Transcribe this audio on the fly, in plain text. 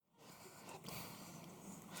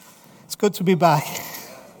Good to be back.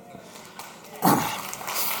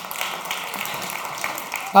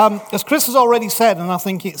 As Chris has already said, and I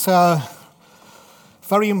think it's a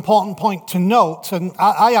very important point to note, and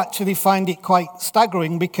I actually find it quite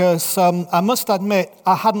staggering because I must admit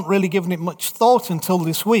I hadn't really given it much thought until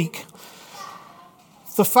this week.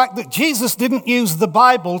 The fact that Jesus didn't use the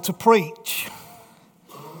Bible to preach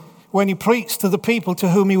when he preached to the people to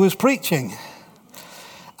whom he was preaching.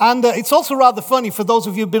 And it's also rather funny for those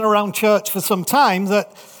of you who've been around church for some time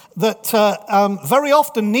that very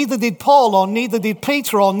often neither did Paul or neither did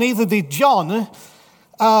Peter or neither did John,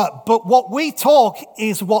 but what we talk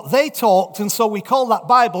is what they talked, and so we call that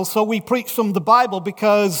Bible. So we preach from the Bible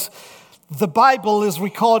because the Bible is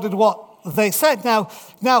recorded what they said. Now,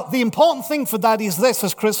 the important thing for that is this,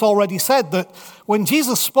 as Chris already said, that when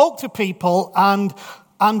Jesus spoke to people, and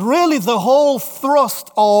really the whole thrust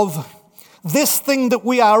of this thing that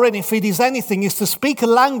we are in, if it is anything, is to speak a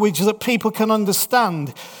language that people can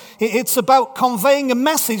understand. It's about conveying a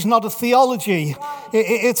message, not a theology.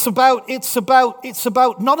 It's about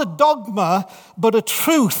not a dogma, but a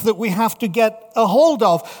truth that we have to get a hold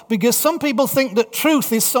of. Because some people think that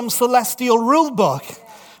truth is some celestial rule book,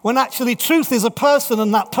 when actually truth is a person,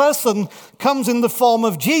 and that person comes in the form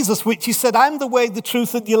of Jesus, which he said, I'm the way, the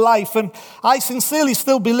truth, and your life. And I sincerely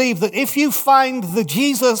still believe that if you find the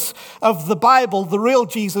Jesus of the Bible, the real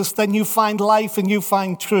Jesus, then you find life and you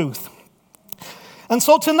find truth. And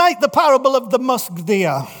so tonight, the parable of the musk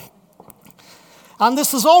deer. And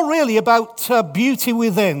this is all really about beauty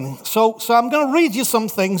within. So I'm going to read you some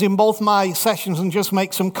things in both my sessions and just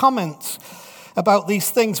make some comments about these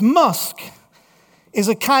things. Musk is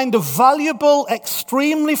a kind of valuable,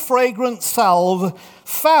 extremely fragrant salve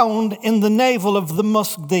found in the navel of the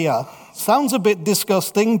musk deer. Sounds a bit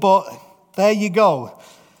disgusting, but there you go.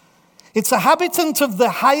 It's a habitant of the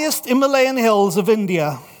highest Himalayan hills of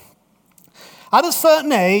India. At a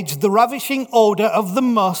certain age, the ravishing odor of the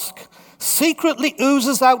musk secretly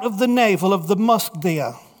oozes out of the navel of the musk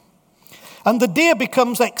deer. And the deer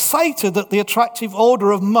becomes excited at the attractive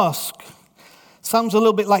odor of musk. Sounds a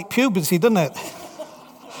little bit like puberty, doesn't it?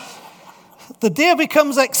 The deer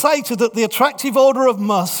becomes excited at the attractive odor of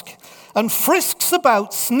musk and frisks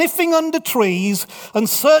about, sniffing under trees and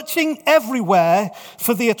searching everywhere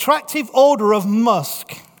for the attractive odor of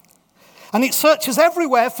musk. And it searches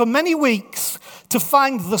everywhere for many weeks to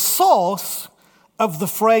find the source of the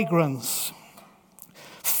fragrance.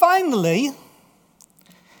 Finally,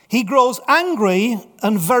 he grows angry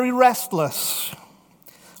and very restless.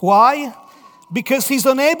 Why? Because he's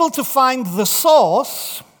unable to find the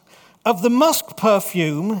source of the musk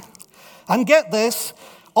perfume, and get this,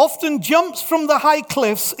 often jumps from the high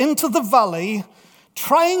cliffs into the valley,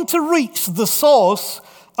 trying to reach the source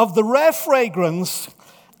of the rare fragrance,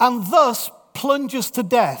 and thus plunges to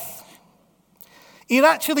death. It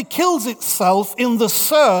actually kills itself in the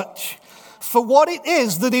search for what it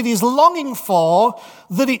is that it is longing for,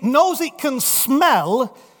 that it knows it can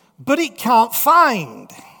smell, but it can't find.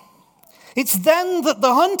 It's then that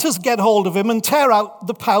the hunters get hold of him and tear out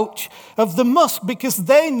the pouch of the musk because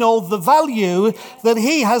they know the value that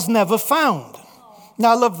he has never found.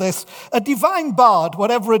 Now, I love this. A divine bard,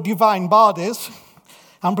 whatever a divine bard is,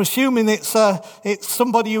 I'm presuming it's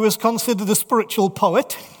somebody who is considered a spiritual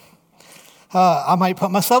poet. I might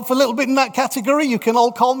put myself a little bit in that category. You can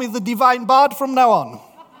all call me the divine bard from now on.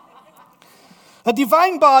 A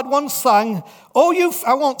divine bard once sang,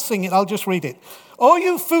 I won't sing it, I'll just read it. Oh,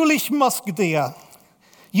 you foolish musk deer,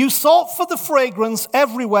 you sought for the fragrance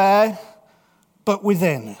everywhere but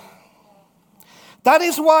within. That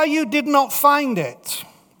is why you did not find it.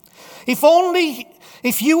 If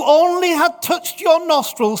you only had touched your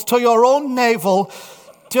nostrils to your own navel,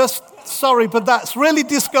 sorry, but that's really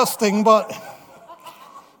disgusting, but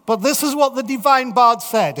this is what the divine bard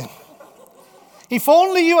said. If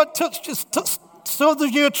only you had touched, so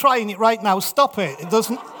that you're trying it right now, stop it.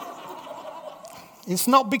 It's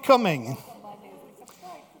not becoming.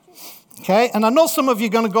 Okay, and I know some of you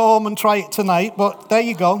are going to go home and try it tonight, but there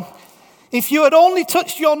you go. If you had only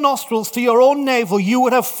touched your nostrils to your own navel, you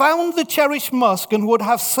would have found the cherished musk and would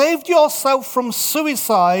have saved yourself from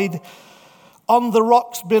suicide on the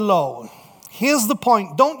rocks below. Here's the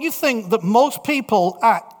point. Don't you think that most people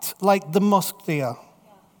act like the musk deer?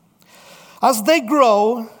 As they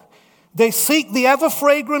grow, they seek the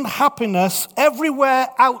ever-fragrant happiness everywhere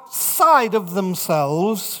outside of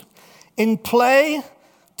themselves, in play,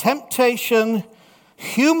 temptation,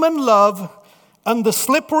 human love, and the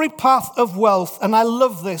slippery path of wealth. And I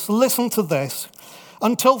love this. Listen to this.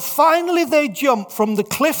 Until finally they jump from the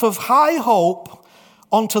cliff of high hope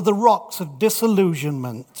onto the rocks of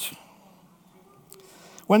disillusionment.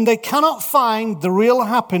 when they cannot find the real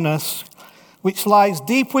happiness which lies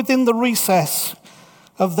deep within the recess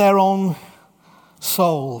of their own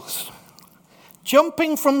souls.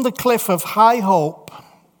 Jumping from the cliff of high hope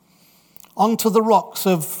onto the rocks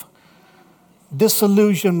of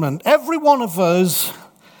disillusionment. Every one of us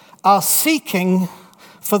are seeking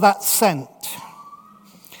for that scent.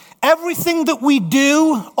 Everything that we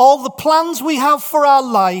do, all the plans we have for our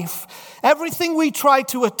life, everything we try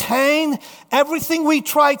to attain, everything we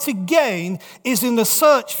try to gain is in the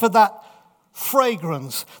search for that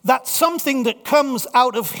fragrance. That's something that comes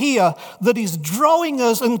out of here that is drawing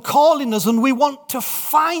us and calling us, and we want to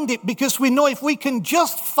find it because we know if we can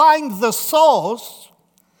just find the source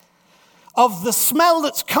of the smell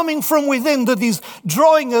that's coming from within that is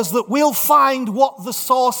drawing us, that we'll find what the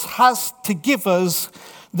source has to give us,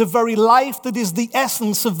 the very life that is the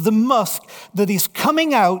essence of the musk that is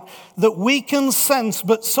coming out that we can sense.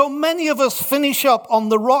 But so many of us finish up on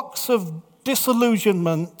the rocks of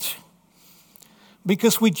disillusionment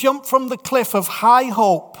because we jump from the cliff of high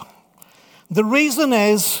hope. The reason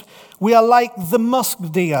is we are like the musk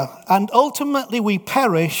deer, and ultimately we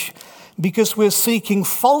perish because we're seeking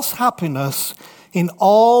false happiness in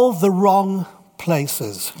all the wrong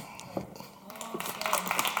places.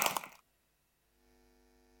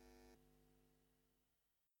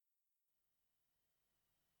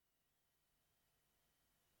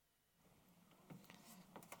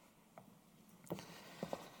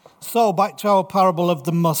 So, back to our parable of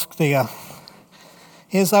the musk deer.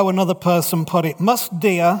 Here's how another person put it. Musk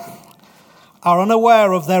deer are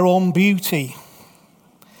unaware of their own beauty,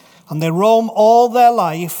 and they roam all their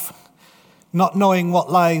life not knowing what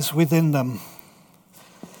lies within them.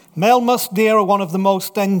 Male musk deer are one of the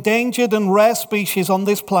most endangered and rare species on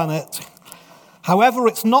this planet. However,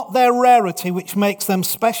 it's not their rarity which makes them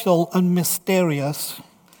special and mysterious.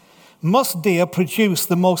 Musk deer produce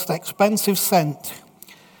the most expensive scent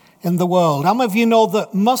in the world. How many of you know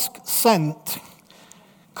that musk scent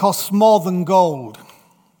costs more than gold?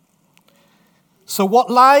 So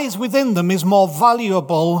what lies within them is more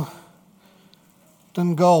valuable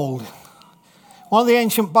than gold. One of the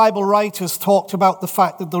ancient Bible writers talked about the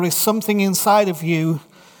fact that there is something inside of you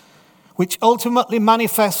which ultimately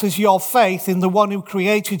manifests as your faith in the one who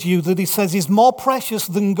created you, that he says is more precious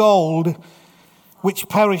than gold, which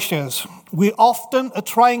perishes. We often are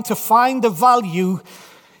trying to find a value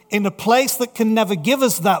in a place that can never give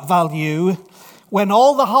us that value, when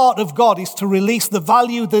all the heart of God is to release the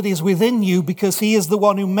value that is within you because he is the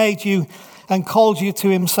one who made you and called you to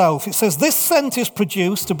himself. It says, this scent is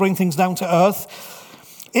produced, to bring things down to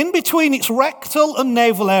earth, in between its rectal and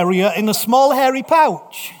navel area in a small hairy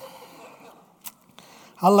pouch.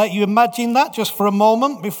 I'll let you imagine that just for a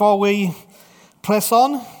moment before we press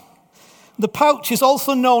on. The pouch is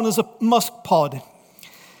also known as a musk pod.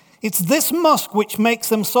 It's this musk which makes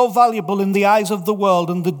them so valuable in the eyes of the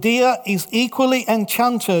world, and the deer is equally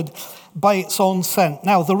enchanted by its own scent.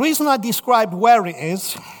 Now, the reason I described where it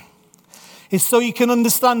is so you can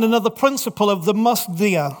understand another principle of the musk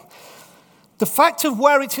deer. The fact of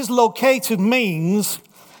where it is located means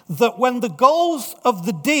that when the goals of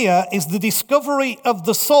the deer is the discovery of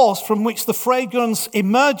the source from which the fragrance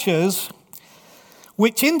emerges,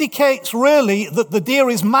 which indicates really that the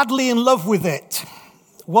deer is madly in love with it.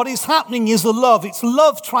 What is happening is a love. It's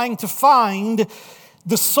love trying to find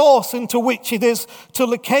the source into which it is to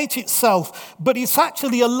locate itself. But it's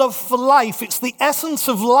actually a love for life. It's the essence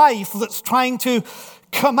of life that's trying to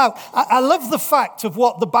come out. I love the fact of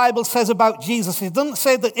what the Bible says about Jesus. It doesn't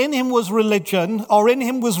say that in him was religion, or in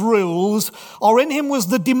him was rules, or in him was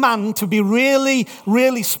the demand to be really,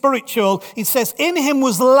 really spiritual. It says in him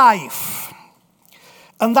was life.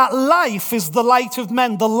 And that life is the light of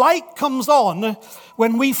men. The light comes on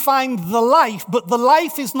when we find the life, but the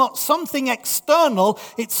life is not something external,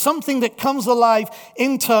 it's something that comes alive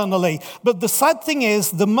internally. But the sad thing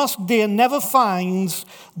is, the musk deer never finds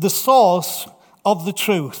the source of the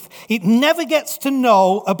truth. It never gets to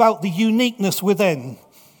know about the uniqueness within.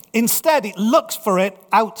 Instead, it looks for it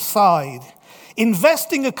outside,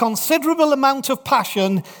 investing a considerable amount of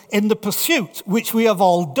passion in the pursuit, which we have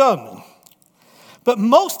all done. But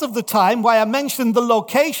most of the time, why I mentioned the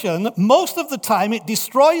location, most of the time it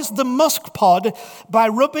destroys the musk pod by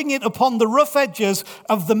rubbing it upon the rough edges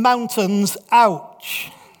of the mountains.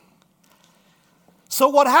 Ouch. So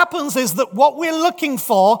what happens is that what we're looking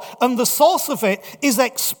for and the source of it is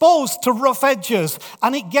exposed to rough edges,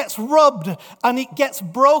 and it gets rubbed and it gets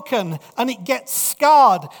broken and it gets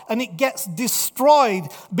scarred and it gets destroyed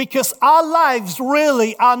because our lives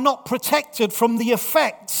really are not protected from the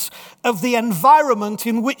effects of the environment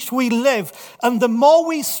in which we live. And the more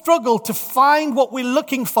we struggle to find what we're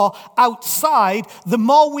looking for outside, the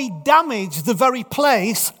more we damage the very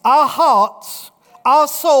place, our hearts, our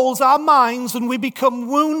souls, our minds, and we become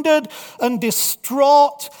wounded and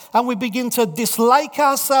distraught, and we begin to dislike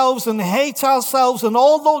ourselves and hate ourselves and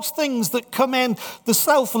all those things that come in, the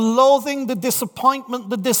self-loathing, the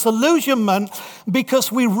disappointment, the disillusionment,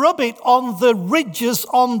 because we rub it on the ridges,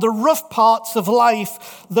 on the rough parts of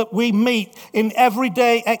life that we meet in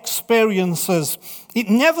everyday experiences. It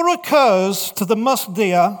never occurs to the musk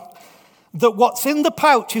deer that what's in the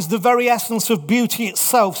pouch is the very essence of beauty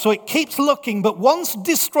itself. So it keeps looking, but once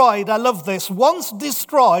destroyed, I love this, once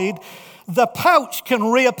destroyed, the pouch can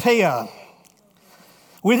reappear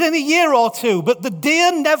within a year or two, but the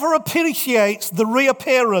deer never appreciates the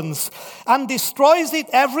reappearance and destroys it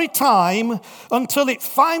every time until it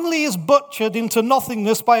finally is butchered into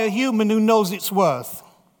nothingness by a human who knows its worth.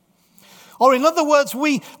 Or in other words,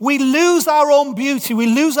 we lose our own beauty, we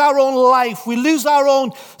lose our own life, we lose our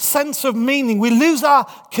own sense of meaning, we lose our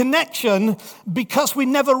connection because we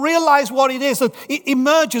never realize what it is. And it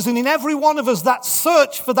emerges, and in every one of us, that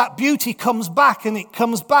search for that beauty comes back, and it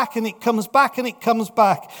comes back, and it comes back, and it comes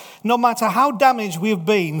back. No matter how damaged we've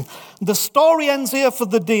been. The story ends here for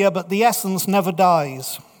the deer, but the essence never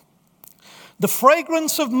dies. The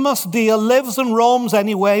fragrance of musk deer lives and roams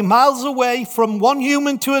anyway, miles away from one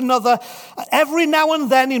human to another, every now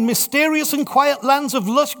and then in mysterious and quiet lands of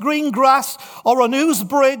lush green grass, or on Ouse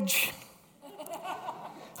Bridge,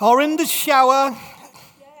 or in the shower,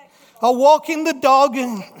 or walking the dog,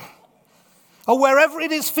 or wherever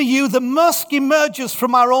it is for you. The musk emerges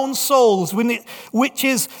from our own souls, which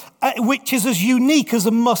is as unique as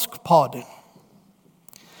a musk pod.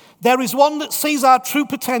 There is one that sees our true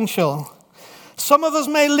potential. Some of us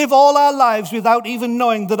may live all our lives without even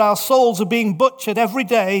knowing that our souls are being butchered every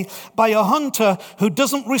day by a hunter who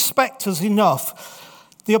doesn't respect us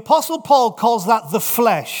enough. The Apostle Paul calls that the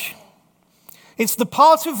flesh. It's the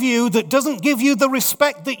part of you that doesn't give you the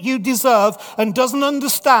respect that you deserve and doesn't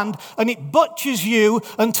understand, and it butchers you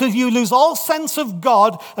until you lose all sense of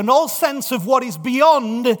God and all sense of what is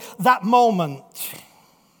beyond that moment.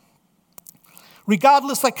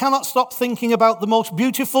 Regardless, I cannot stop thinking about the most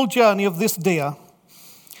beautiful journey of this deer.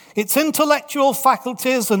 Its intellectual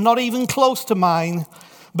faculties are not even close to mine,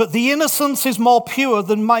 but the innocence is more pure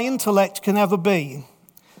than my intellect can ever be.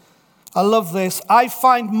 I love this. I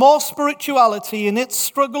find more spirituality in its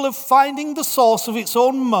struggle of finding the source of its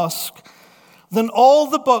own musk than all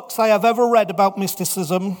the books I have ever read about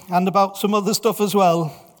mysticism and about some other stuff as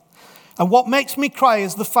well. And what makes me cry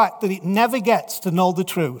is the fact that it never gets to know the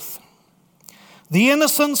truth. The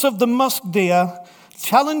innocence of the musk deer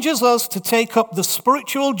challenges us to take up the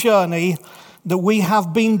spiritual journey that we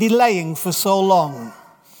have been delaying for so long.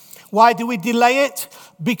 Why do we delay it?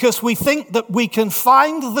 Because we think that we can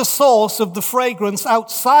find the source of the fragrance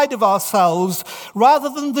outside of ourselves rather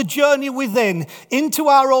than the journey within, into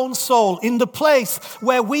our own soul, in the place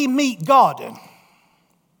where we meet God.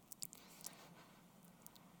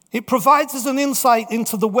 It provides us an insight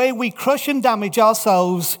into the way we crush and damage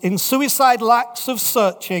ourselves in suicidal acts of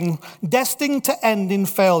searching, destined to end in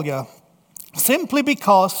failure, simply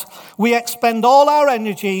because we expend all our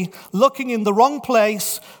energy looking in the wrong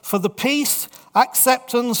place for the peace,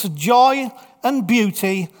 acceptance, joy, and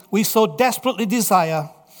beauty we so desperately desire.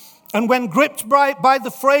 And when gripped by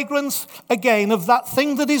the fragrance, again, of that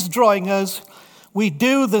thing that is drawing us, we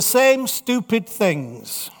do the same stupid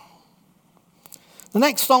things. The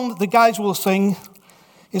next song that the guys will sing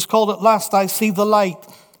is called At Last I See the Light.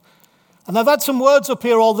 And I've had some words up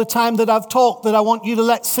here all the time that I've talked that I want you to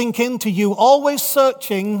let sink into you. Always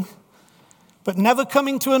searching, but never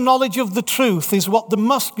coming to a knowledge of the truth is what the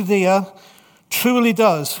musk deer truly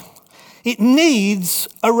does. It needs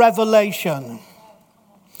a revelation.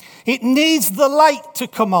 It needs the light to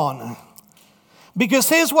come on. Because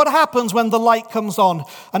here's what happens when the light comes on.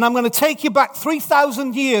 And I'm going to take you back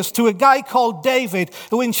 3,000 years to a guy called David,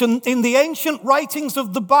 who in the ancient writings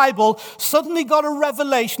of the Bible suddenly got a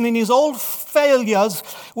revelation in his old failures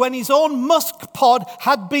when his own musk pod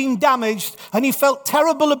had been damaged, and he felt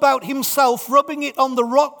terrible about himself, rubbing it on the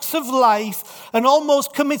rocks of life and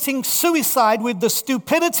almost committing suicide with the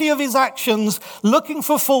stupidity of his actions, looking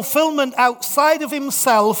for fulfillment outside of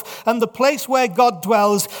himself and the place where God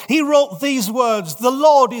dwells. He wrote these words: "The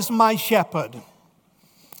Lord is my shepherd.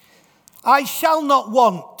 I shall not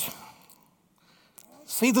want."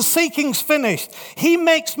 See, the seeking's finished. He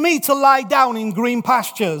makes me to lie down in green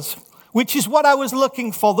pastures, which is what I was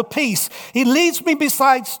looking for, the peace. He leads me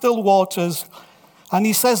beside still waters. And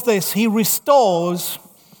he says this: He restores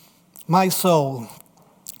my soul.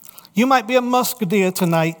 You might be a musketeer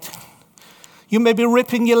tonight. You may be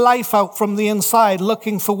ripping your life out from the inside,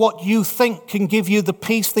 looking for what you think can give you the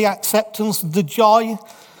peace, the acceptance, the joy,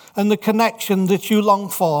 and the connection that you long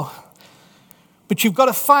for. But you've got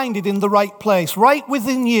to find it in the right place. Right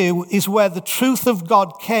within you is where the truth of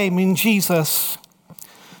God came in Jesus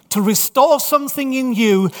to restore something in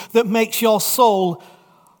you that makes your soul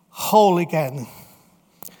whole again.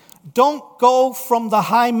 Don't go from the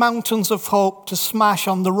high mountains of hope to smash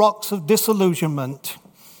on the rocks of disillusionment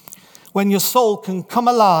when your soul can come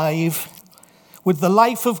alive with the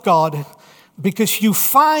life of God, because you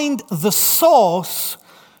find the source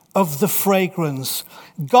of the fragrance.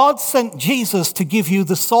 God sent Jesus to give you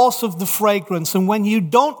the source of the fragrance, and when you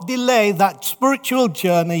don't delay that spiritual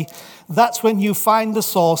journey, that's when you find the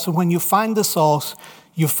source, and when you find the source,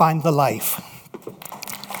 you find the life.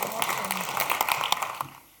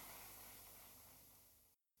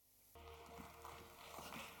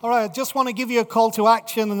 All right, I just want to give you a call to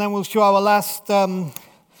action, and then we'll show our last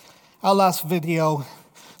video.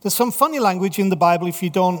 There's some funny language in the Bible if you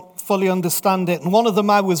don't fully understand it. And one of them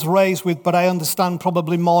I was raised with, but I understand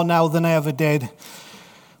probably more now than I ever did,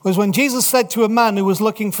 was when Jesus said to a man who was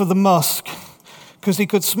looking for the musk, because he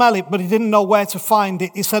could smell it, but he didn't know where to find it.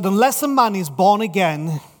 He said, unless a man is born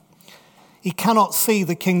again, he cannot see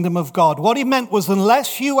the kingdom of God. What he meant was,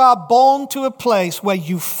 unless you are born to a place where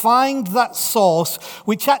you find that source,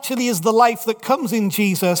 which actually is the life that comes in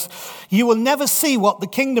Jesus, you will never see what the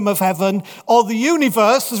kingdom of heaven or the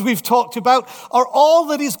universe, as we've talked about, or all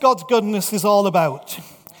that is God's goodness is all about.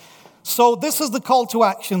 So this is the call to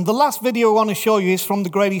action. The last video I want to show you is from The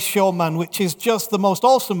Greatest Showman, which is just the most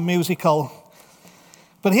awesome musical.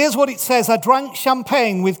 But here's what it says. I drank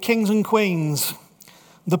champagne with kings and queens.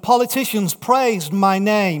 The politicians praised my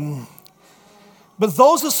name. But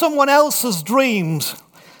those are someone else's dreams,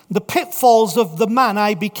 the pitfalls of the man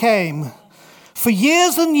I became. For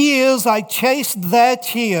years and years I chased their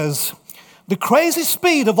tears, the crazy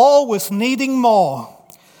speed of always needing more.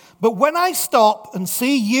 But when I stop and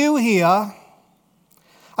see you here,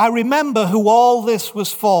 I remember who all this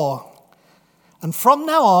was for. And from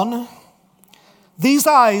now on, these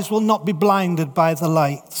eyes will not be blinded by the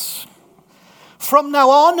lights. From now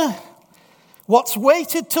on, what's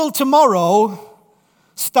waited till tomorrow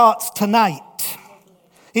starts tonight.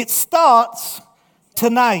 It starts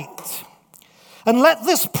tonight. And let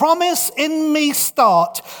this promise in me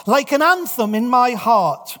start like an anthem in my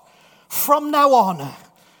heart. From now on,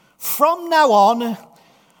 from now on,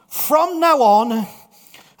 from now on,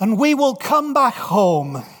 and we will come back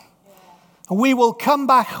home. We will come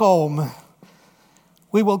back home.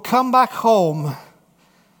 We will come back home.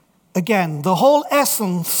 Again, the whole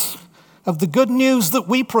essence of the good news that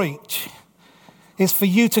we preach is for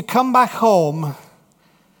you to come back home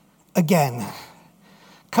again.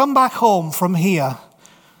 Come back home from here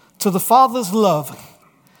to the Father's love,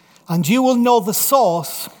 and you will know the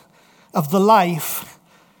source of the life,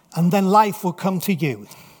 and then life will come to you.